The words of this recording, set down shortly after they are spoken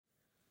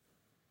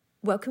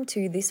Welcome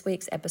to this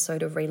week's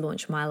episode of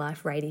Relaunch My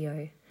Life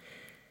Radio.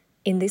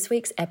 In this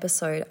week's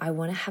episode, I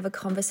want to have a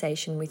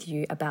conversation with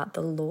you about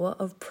the law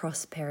of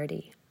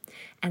prosperity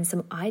and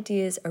some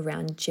ideas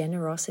around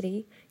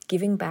generosity,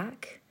 giving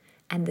back,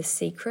 and the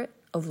secret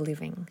of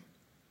living.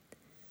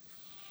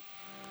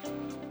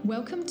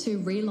 Welcome to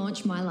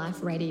Relaunch My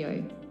Life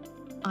Radio.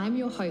 I'm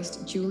your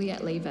host,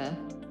 Juliet Lever,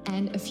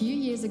 and a few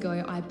years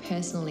ago, I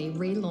personally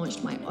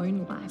relaunched my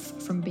own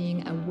life from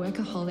being a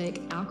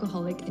workaholic,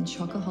 alcoholic, and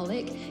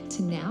chocoholic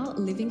to now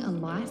living a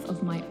life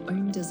of my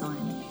own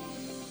design.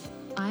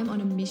 I'm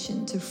on a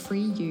mission to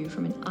free you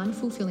from an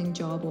unfulfilling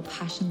job or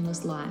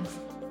passionless life.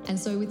 And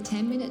so with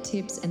 10-minute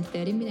tips and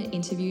 30-minute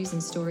interviews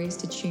and stories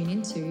to tune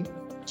into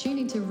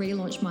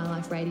Relaunch My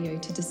Life Radio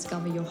to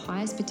discover your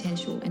highest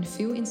potential and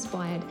feel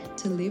inspired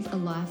to live a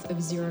life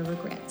of zero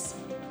regrets.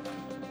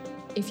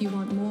 If you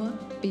want more,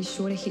 be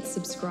sure to hit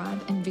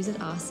subscribe and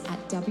visit us at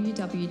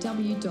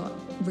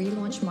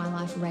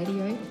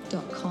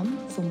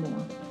www.relaunchmyliferadio.com for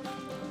more.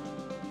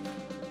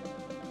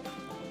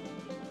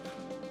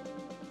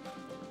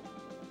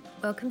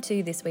 Welcome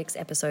to this week's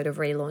episode of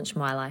Relaunch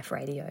My Life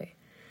Radio.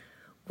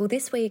 Well,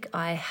 this week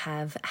I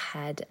have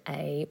had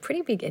a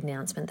pretty big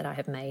announcement that I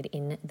have made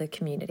in the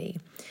community,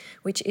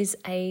 which is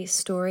a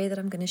story that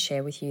I'm going to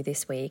share with you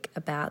this week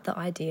about the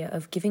idea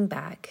of giving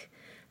back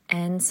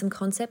and some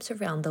concepts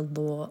around the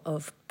law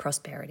of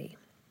prosperity.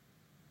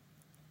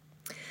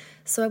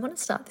 So I want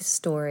to start this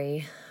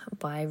story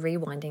by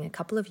rewinding a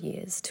couple of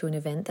years to an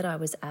event that I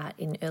was at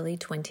in early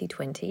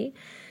 2020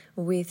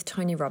 with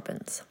Tony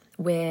Robbins,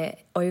 where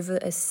over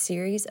a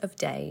series of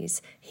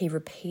days, he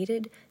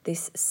repeated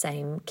this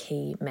same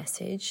key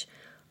message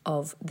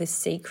of the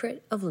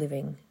secret of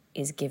living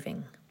is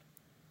giving.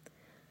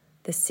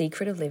 The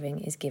secret of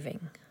living is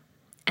giving.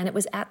 And it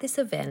was at this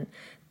event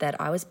that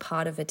I was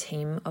part of a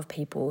team of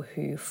people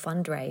who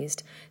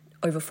fundraised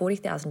over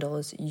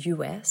 $40,000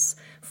 US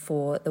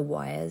for the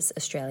Wires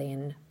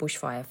Australian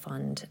Bushfire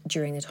Fund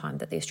during the time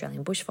that the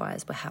Australian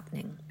bushfires were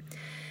happening.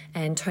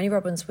 And Tony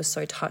Robbins was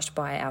so touched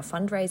by our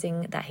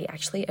fundraising that he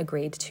actually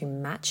agreed to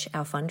match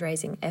our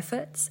fundraising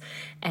efforts.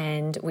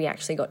 And we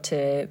actually got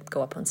to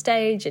go up on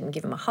stage and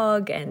give him a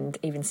hug and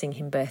even sing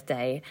him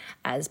birthday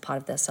as part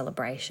of the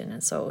celebration.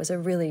 And so it was a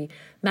really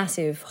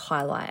massive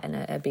highlight and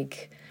a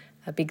big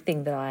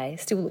thing that I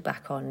still look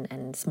back on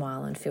and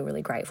smile and feel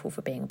really grateful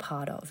for being a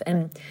part of.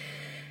 And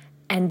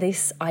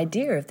this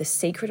idea of the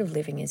secret of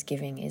living is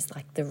giving is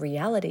like the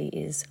reality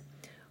is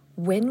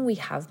when we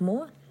have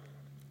more,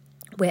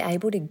 we're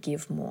able to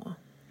give more.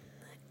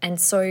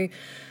 And so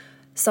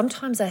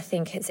sometimes I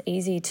think it's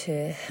easy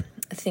to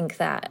think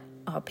that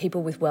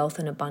people with wealth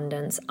and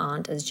abundance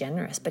aren't as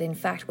generous. But in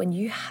fact, when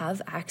you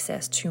have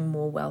access to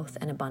more wealth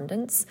and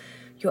abundance,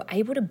 you're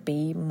able to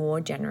be more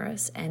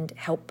generous and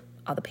help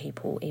other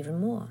people even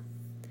more.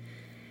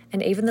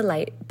 And even the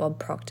late Bob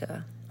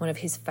Proctor, one of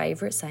his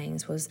favorite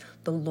sayings was,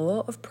 the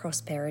law of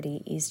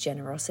prosperity is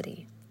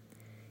generosity.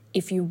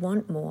 If you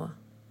want more,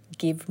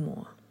 give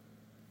more.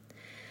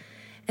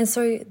 And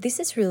so this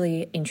is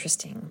really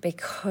interesting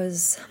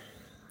because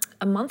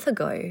a month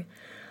ago,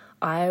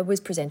 I was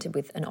presented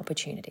with an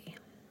opportunity.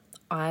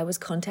 I was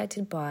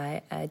contacted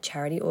by a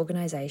charity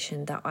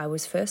organisation that I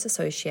was first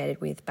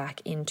associated with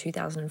back in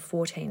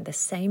 2014, the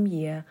same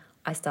year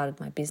I started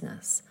my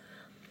business.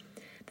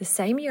 The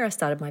same year I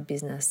started my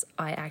business,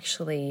 I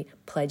actually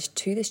pledged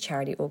to this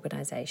charity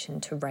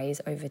organisation to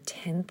raise over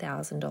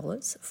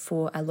 $10,000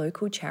 for a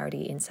local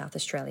charity in South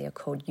Australia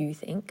called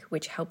Youth Inc.,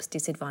 which helps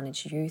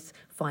disadvantaged youth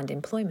find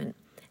employment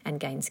and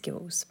gain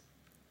skills.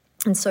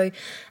 And so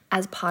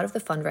as part of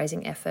the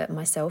fundraising effort,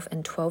 myself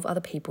and 12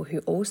 other people who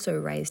also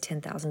raised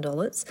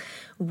 $10,000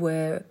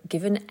 were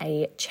given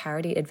a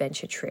charity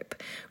adventure trip,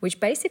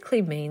 which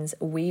basically means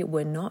we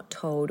were not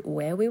told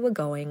where we were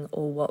going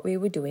or what we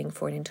were doing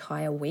for an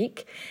entire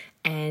week.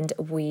 And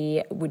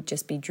we would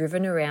just be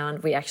driven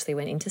around. We actually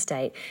went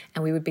interstate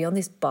and we would be on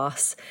this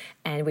bus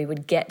and we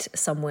would get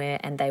somewhere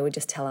and they would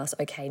just tell us,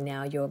 okay,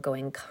 now you're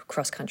going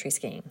cross-country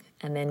skiing.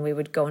 And then we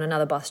would go on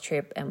another bus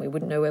trip and we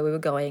wouldn't know where we were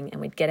going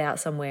and we'd get out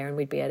somewhere and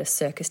we'd be at a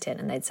circus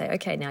tent and they'd say,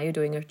 okay, now you're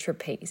doing a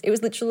trapeze. It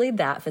was literally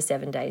that for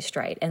 7 days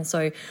straight. And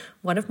so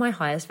one of my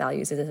highest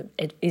values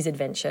is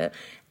adventure.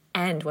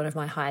 And one of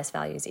my highest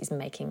values is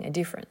making a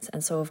difference.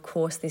 And so, of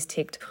course, this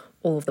ticked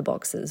all of the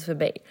boxes for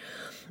me.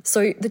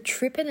 So the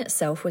trip in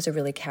itself was a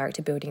really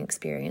character-building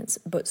experience,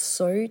 but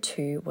so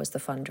too was the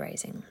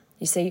fundraising.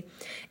 You see,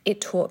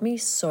 it taught me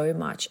so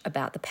much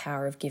about the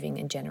power of giving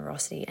and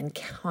generosity and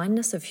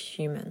kindness of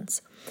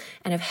humans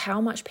and of how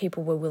much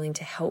people were willing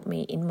to help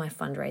me in my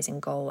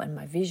fundraising goal and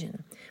my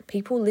vision.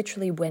 People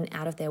literally went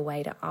out of their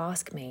way to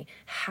ask me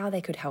how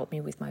they could help me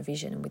with my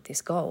vision and with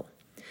this goal.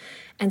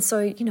 And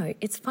so,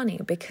 it's funny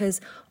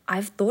because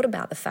I've thought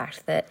about the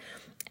fact that,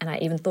 and I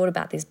even thought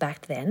about this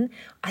back then,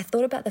 I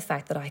thought about the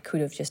fact that I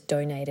could have just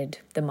donated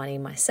the money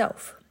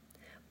myself.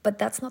 But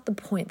that's not the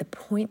point. The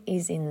point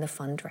is in the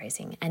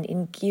fundraising and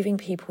in giving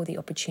people the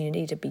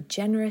opportunity to be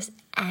generous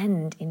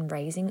and in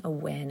raising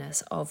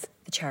awareness of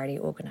the charity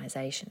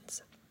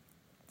organisations.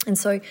 And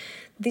so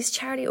this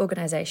charity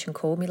organisation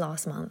called me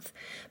last month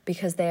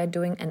because they are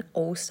doing an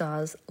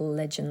All-Stars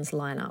Legends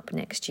lineup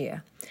next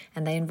year.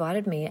 And they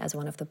invited me as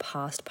one of the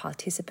past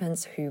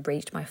participants who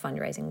reached my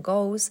fundraising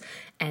goals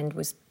and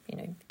was,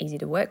 easy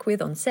to work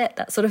with on set,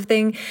 that sort of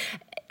thing,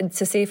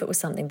 to see if it was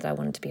something that I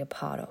wanted to be a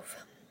part of.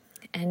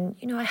 And,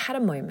 I had a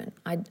moment.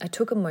 I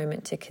took a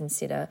moment to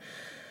consider,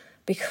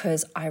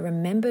 because I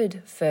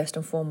remembered first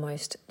and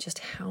foremost just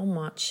how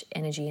much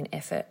energy and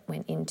effort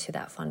went into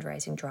that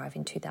fundraising drive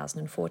in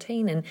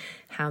 2014 and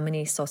how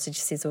many sausage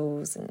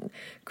sizzles and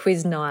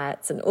quiz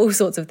nights and all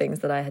sorts of things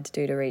that I had to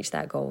do to reach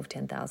that goal of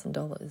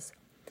 $10,000.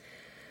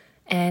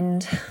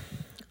 And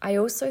I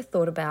also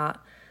thought about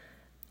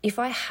if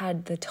I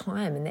had the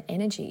time and the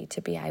energy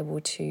to be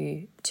able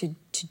to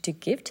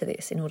give to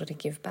this in order to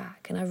give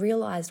back. And I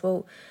realised,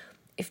 well,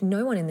 if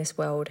no one in this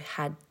world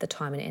had the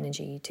time and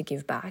energy to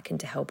give back and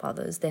to help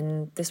others,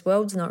 then this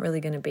world's not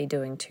really going to be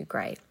doing too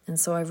great. And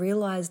so I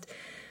realised,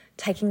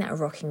 taking that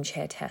rocking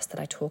chair test that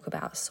I talk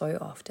about so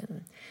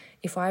often,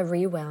 if I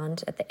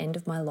rewound at the end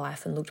of my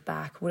life and looked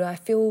back, would I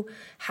feel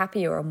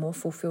happier or more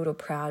fulfilled or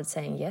proud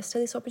saying yes to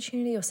this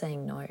opportunity or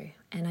saying no?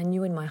 And I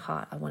knew in my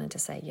heart I wanted to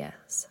say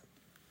yes.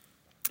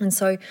 And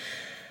so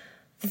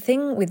the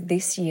thing with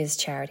this year's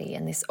charity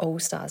and this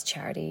All-Stars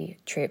charity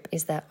trip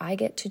is that I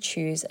get to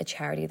choose a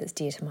charity that's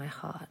dear to my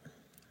heart.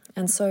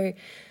 And so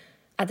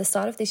at the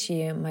start of this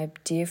year, my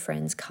dear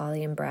friends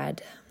Carly and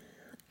Brad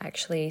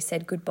actually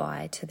said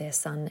goodbye to their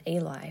son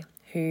Eli,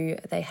 who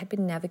they had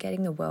been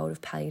navigating the world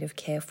of palliative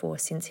care for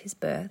since his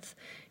birth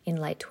in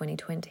late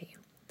 2020.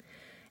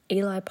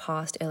 Eli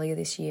passed earlier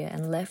this year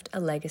and left a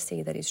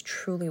legacy that is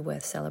truly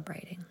worth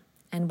celebrating.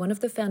 And one of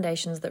the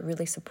foundations that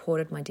really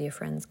supported my dear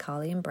friends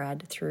Carly and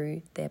Brad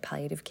through their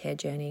palliative care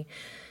journey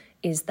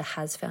is the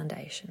HAS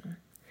Foundation.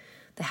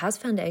 The HAS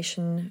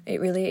Foundation, it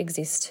really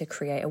exists to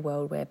create a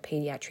world where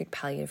paediatric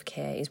palliative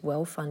care is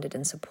well funded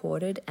and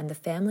supported, and the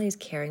families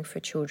caring for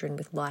children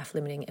with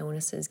life-limiting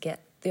illnesses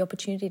get the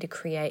opportunity to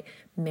create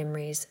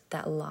memories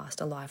that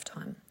last a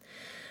lifetime.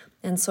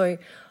 And so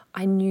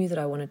I knew that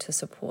I wanted to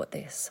support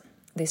this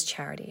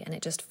charity, and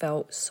it just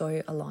felt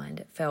so aligned.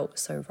 It felt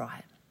so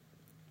right.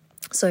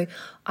 So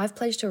I've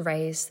pledged to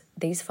raise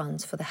these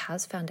funds for the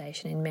HAS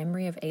Foundation in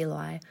memory of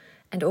Eli,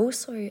 and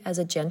also as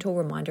a gentle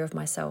reminder of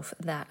myself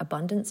that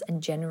abundance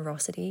and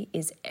generosity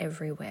is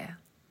everywhere.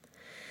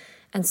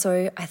 And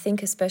so I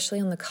think, especially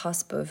on the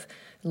cusp of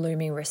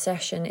looming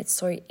recession, it's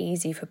so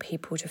easy for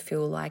people to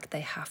feel like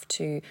they have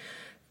to,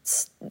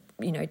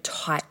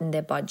 tighten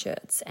their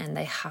budgets and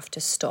they have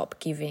to stop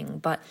giving.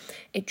 But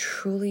it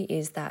truly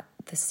is that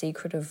the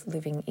secret of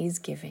living is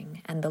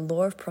giving. And the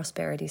law of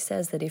prosperity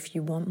says that if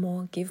you want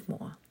more, give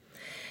more.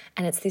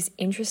 And it's this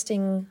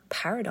interesting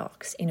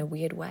paradox in a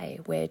weird way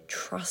where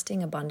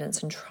trusting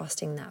abundance and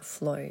trusting that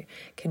flow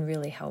can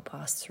really help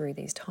us through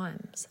these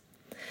times.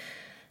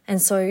 And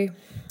so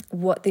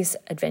what this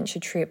adventure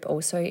trip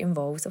also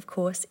involves, of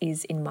course,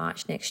 is in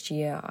March next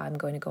year, I'm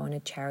going to go on a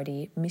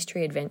charity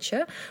mystery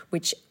adventure,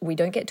 which we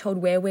don't get told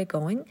where we're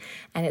going,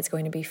 and it's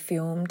going to be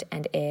filmed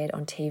and aired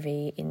on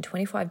TV in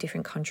 25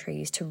 different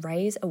countries to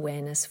raise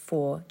awareness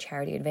for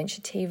Charity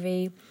Adventure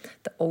TV,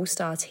 the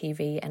All-Star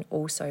TV, and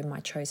also my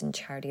chosen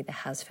charity, the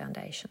HAS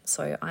Foundation.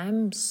 So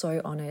I'm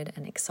so honoured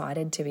and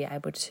excited to be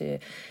able to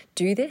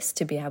do this,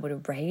 to be able to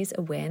raise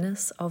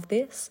awareness of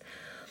this.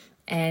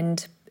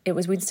 And it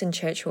was Winston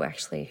Churchill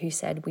actually who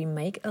said, we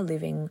make a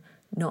living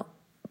not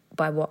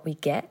by what we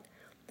get,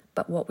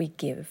 but what we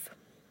give.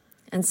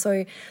 And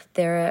so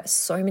there are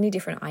so many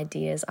different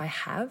ideas I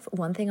have.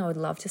 One thing I would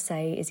love to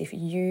say is if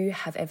you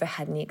have ever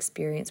had any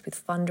experience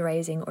with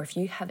fundraising or if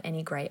you have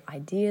any great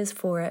ideas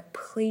for it,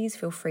 please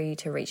feel free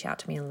to reach out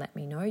to me and let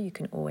me know. You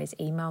can always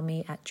email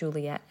me at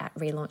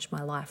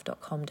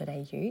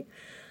juliet@relaunchmylife.com.au.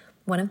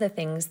 One of the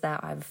things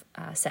that I've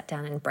sat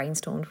down and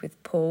brainstormed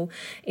with Paul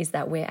is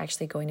that we're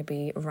actually going to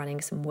be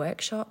running some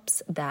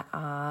workshops that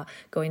are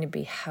going to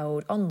be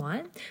held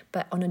online,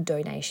 but on a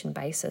donation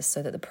basis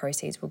so that the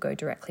proceeds will go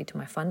directly to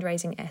my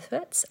fundraising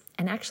efforts.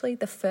 And actually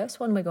the first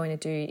one we're going to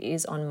do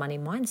is on money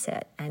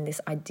mindset and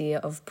this idea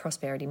of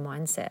prosperity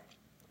mindset,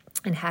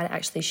 and how to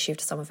actually shift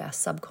some of our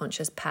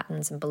subconscious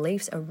patterns and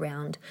beliefs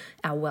around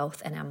our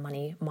wealth and our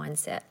money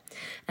mindset.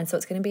 And so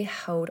it's going to be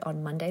held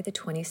on Monday, the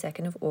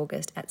 22nd of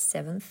August at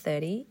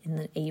 7:30 in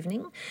the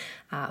evening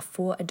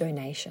for a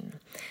donation.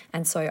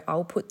 And so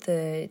I'll put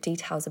the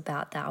details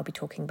about that. I'll be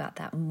talking about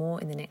that more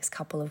in the next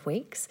couple of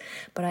weeks.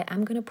 But I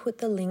am going to put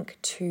the link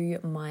to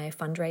my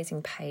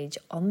fundraising page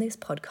on this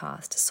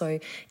podcast. So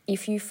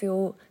if you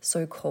feel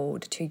so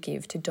called to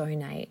give, to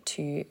donate,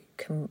 to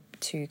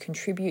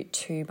contribute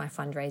to my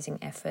fundraising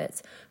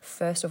efforts,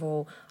 first of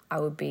all, I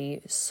would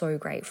be so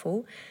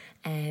grateful.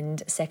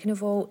 And second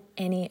of all,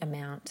 any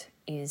amount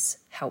is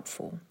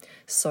helpful.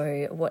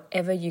 So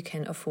whatever you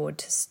can afford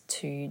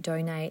to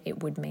donate,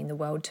 it would mean the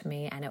world to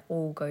me, and it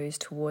all goes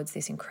towards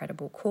this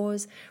incredible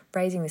cause,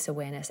 raising this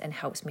awareness, and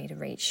helps me to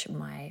reach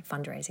my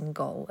fundraising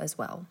goal as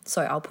well.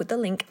 So I'll put the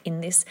link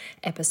in this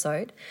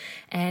episode,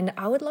 and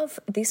I would love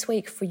this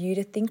week for you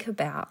to think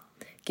about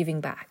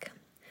giving back.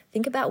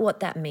 Think about what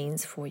that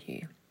means for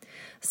you.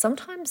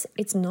 Sometimes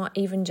it's not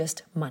even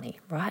just money,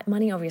 right?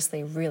 Money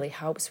obviously really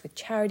helps with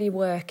charity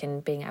work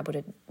and being able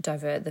to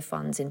divert the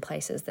funds in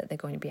places that they're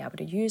going to be able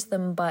to use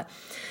them. But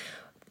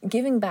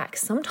giving back,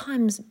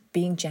 sometimes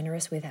being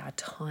generous with our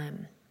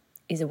time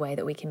is a way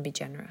that we can be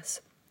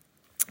generous.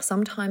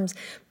 Sometimes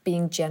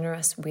being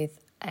generous with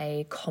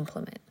a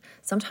compliment.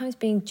 Sometimes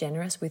being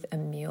generous with a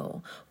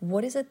meal.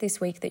 What is it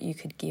this week that you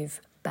could give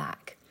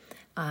back?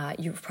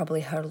 You've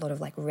probably heard a lot of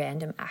like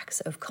random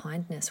acts of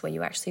kindness where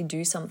you actually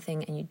do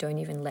something and you don't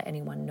even let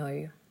anyone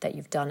know that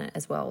you've done it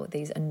as well.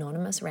 These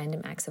anonymous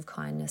random acts of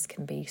kindness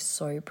can be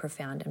so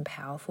profound and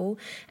powerful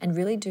and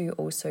really do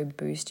also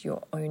boost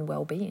your own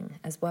well-being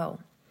as well.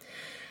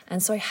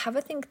 And so have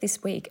a think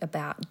this week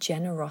about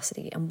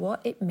generosity and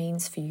what it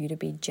means for you to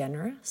be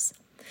generous.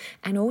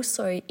 And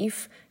also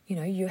if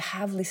you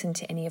have listened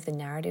to any of the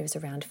narratives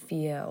around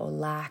fear or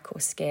lack or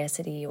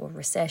scarcity or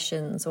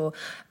recessions or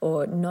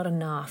not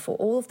enough or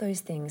all of those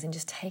things, and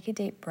just take a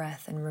deep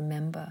breath and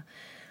remember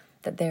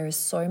that there is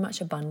so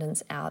much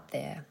abundance out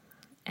there,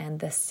 and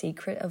the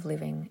secret of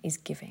living is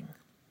giving.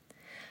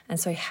 And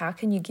so how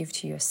can you give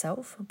to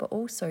yourself, but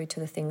also to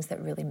the things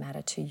that really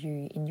matter to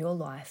you in your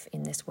life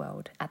in this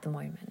world at the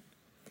moment?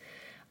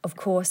 Of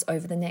course,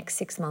 over the next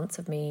 6 months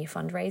of me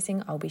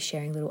fundraising, I'll be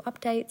sharing little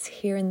updates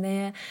here and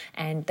there,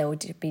 and there will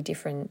be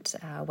different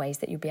ways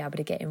that you'll be able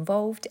to get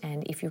involved.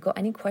 And if you've got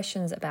any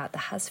questions about the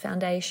Has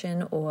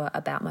Foundation or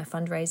about my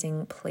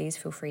fundraising, please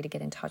feel free to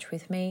get in touch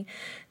with me.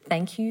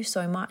 Thank you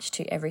so much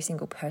to every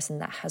single person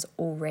that has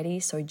already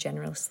so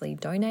generously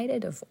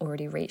donated. I've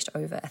already reached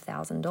over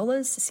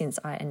 $1,000 since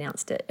I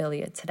announced it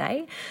earlier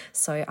today.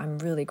 So I'm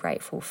really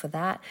grateful for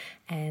that.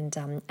 And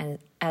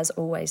as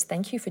always,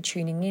 thank you for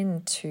tuning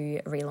in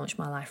to Relaunch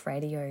My Life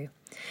Radio.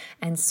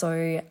 And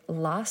so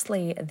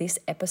lastly, this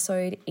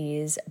episode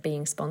is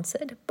being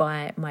sponsored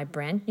by my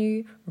brand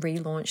new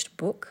relaunched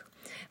book,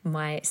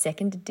 my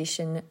second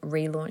edition,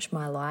 Relaunch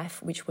My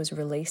Life, which was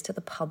released to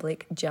the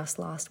public just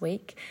last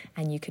week.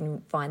 And you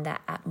can find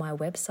that at my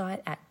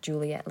website at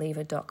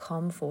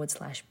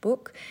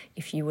julietlever.com/book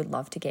if you would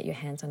love to get your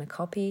hands on a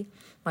copy.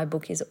 My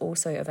book is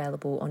also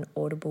available on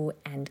Audible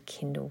and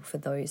Kindle for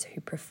those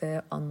who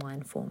prefer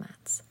online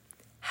formats.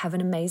 Have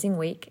an amazing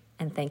week,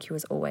 and thank you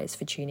as always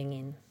for tuning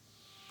in.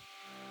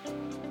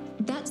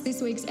 That's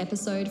this week's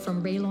episode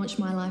from Relaunch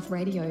My Life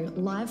Radio,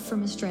 live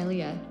from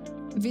Australia.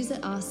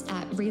 Visit us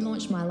at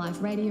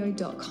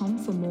relaunchmyliferadio.com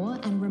for more,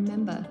 and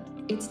remember,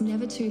 it's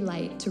never too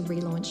late to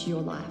relaunch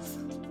your life.